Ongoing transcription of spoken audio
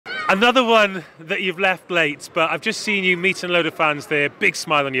Another one that you've left late, but I've just seen you meeting a load of fans there. Big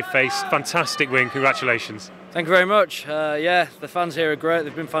smile on your face. Fantastic win. Congratulations. Thank you very much. Yeah, the fans here are great.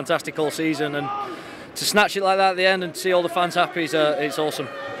 They've been fantastic all season, and to snatch it like that at the end and see all the fans happy, it's awesome.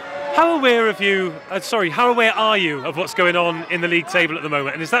 How aware are you of what's going on in the league table at the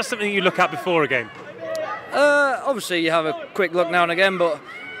moment? And is that something you look at before a game? Obviously, you have a quick look now and again, but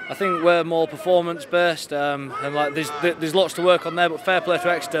I think we're more performance based, and like there's lots to work on there. But fair play to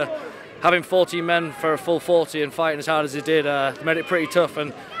Exeter, having 14 men for a full 40 and fighting as hard as they did, made it pretty tough,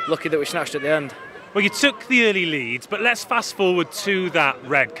 and lucky that we snatched at the end. Well, you took the early lead, but let's fast forward to that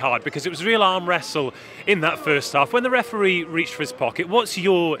red card, because it was a real arm wrestle in that first half. When the referee reached for his pocket, what's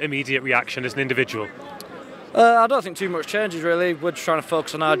your immediate reaction as an individual? I don't think too much changes really. We're just trying to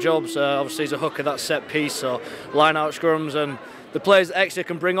focus on our jobs. Obviously, he's a hooker, that's set piece, so line out scrums, and the players that Exeter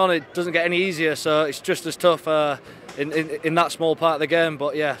can bring on, it doesn't get any easier, so it's just as tough in that small part of the game.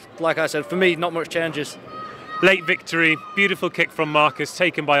 But yeah, like I said, for me, not much changes. Late victory, beautiful kick from Marcus,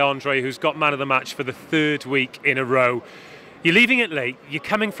 taken by Andre, who's got man of the match for the third week in a row. You're leaving it late, you're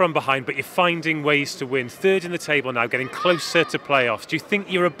coming from behind, but you're finding ways to win. Third in the table now, getting closer to playoffs. Do you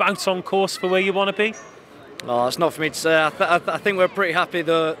think you're about on course for where you want to be? Oh, it's not for me to say. I think we're pretty happy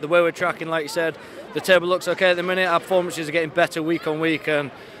the way we're tracking. Like you said, the table looks okay at the minute. Our performances are getting better week on week,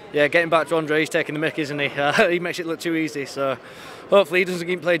 and yeah, getting back to Andre, he's taking the mick, isn't he? He makes it look too easy. So hopefully he doesn't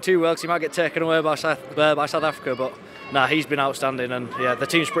keep playing too well, because he might get taken away by South Africa. But nah, he's been outstanding, and yeah, the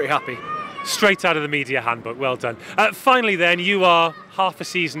team's pretty happy. Straight out of the media handbook, well done. Finally then, you are half a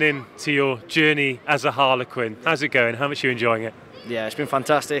season into your journey as a Harlequin. How's it going? How much are you enjoying it? Yeah, it's been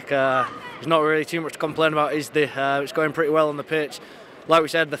fantastic. There's not really too much to complain about, is there? It's going pretty well on the pitch. Like we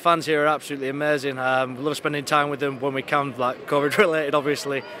said, the fans here are absolutely amazing. We love spending time with them when we can, like COVID related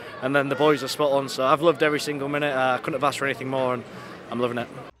obviously, and then the boys are spot on, so I've loved every single minute. I couldn't have asked for anything more, and I'm loving it.